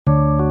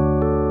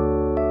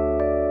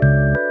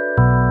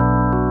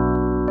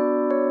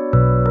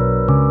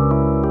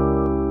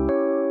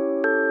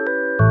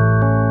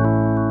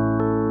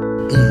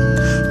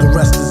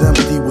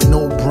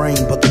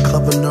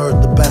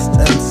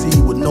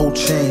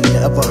gold chain you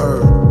ever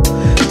heard.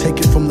 Take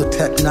it from the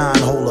Tech 9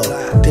 holder.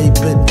 They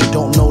bit,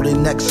 don't know they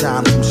neck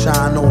shine from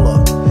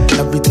Shinola.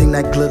 Everything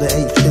that glitter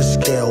ain't fish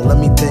scale. Let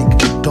me think,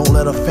 don't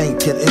let her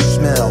faint, get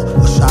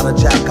Ishmael. A shot of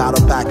Jack got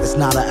her back, it's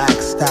not an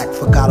act stack.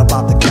 Forgot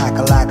about the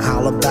cackalack,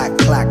 holler back,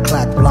 clack,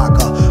 clack,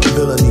 blocker.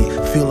 Villainy,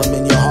 feel him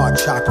in your heart,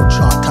 chakra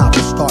chart topper.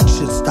 Start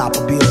shit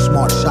stopper, be a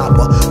smart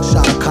shopper.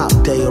 Shot a cop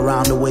day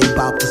around the way,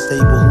 bout to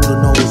stable. Who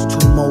to know is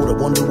two motor,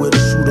 wonder where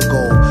the shooter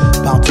go.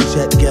 Bout to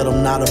jet, get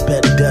him, not a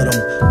bet, dead him.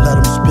 Let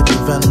him spit the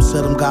venom,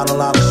 said him got a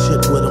lot of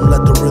shit with him.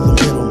 Let the rhythm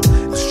hit him.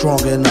 It's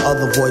stronger in the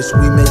other voice,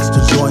 we makes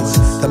the joints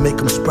that make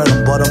him spread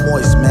them butter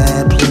moist,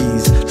 man,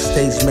 please.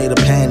 Stage made of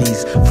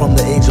panties, from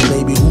the age of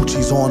baby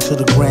hoochies on to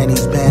the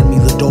grannies. Band me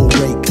the dough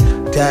rake,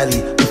 daddy,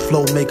 the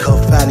flow make her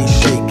fatty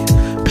shake.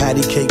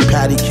 Patty cake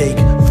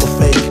for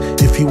fake.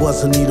 If he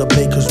wasn't need a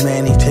baker's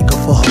man, he'd take her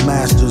for her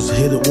masters.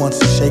 Hit it once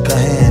and shake her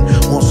hand.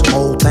 Want some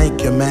old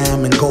thank you,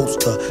 ma'am, and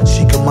ghost her.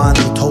 She can mind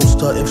the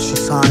toaster if she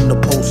signed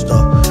the poster.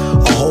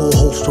 A whole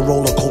host of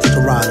roller coaster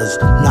riders,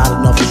 not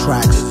enough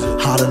tracks.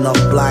 Hot enough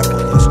black,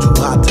 it's too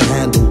hot to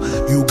handle.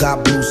 You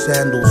got blue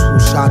sandals, who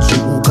shot you,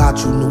 who got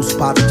you? New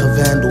spots to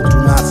vandal. Do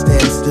not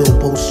stand still,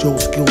 boast your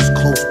skills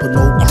close but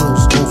no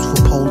close. Toast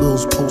for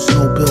polos, post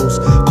no bills.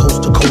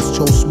 Coast to coast,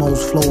 Joe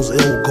Smoes flows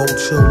ill. Go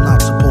chill,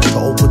 not supposed to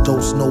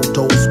overdose, no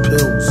dose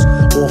pills.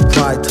 Off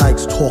pride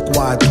tykes, talk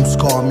wide, do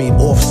scar me.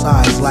 Off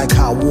sides like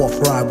how Wharf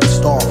ride with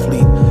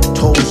Starfleet.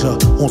 Told ya,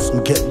 on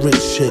some get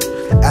rich shit.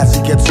 As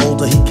he gets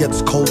older, he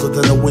gets colder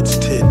than a witch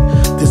tit.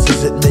 This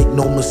is it, make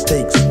no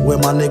mistakes. Where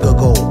my nigga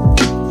go?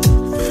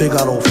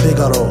 Figaro.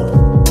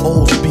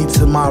 Old beats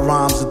in my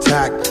rhymes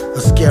attack. A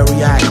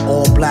scary act,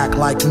 all black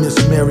like Miss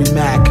Mary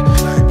Mac.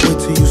 Wait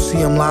till you see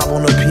him live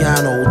on the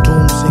piano.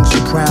 Doom sings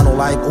soprano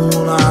like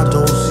una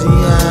dos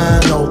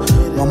piano.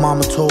 My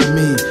mama told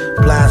me,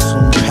 blast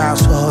him,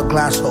 pass for her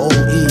glass of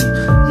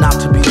OE. Not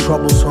to be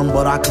troublesome,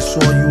 but I could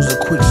sure use a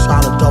quick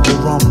shot of double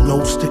rum.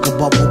 No stick of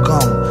bubble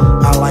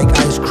gum. I like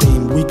ice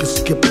cream, we could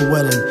skip the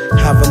wedding.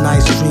 Have a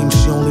nice dream,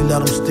 she only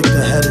let him stick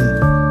the head in.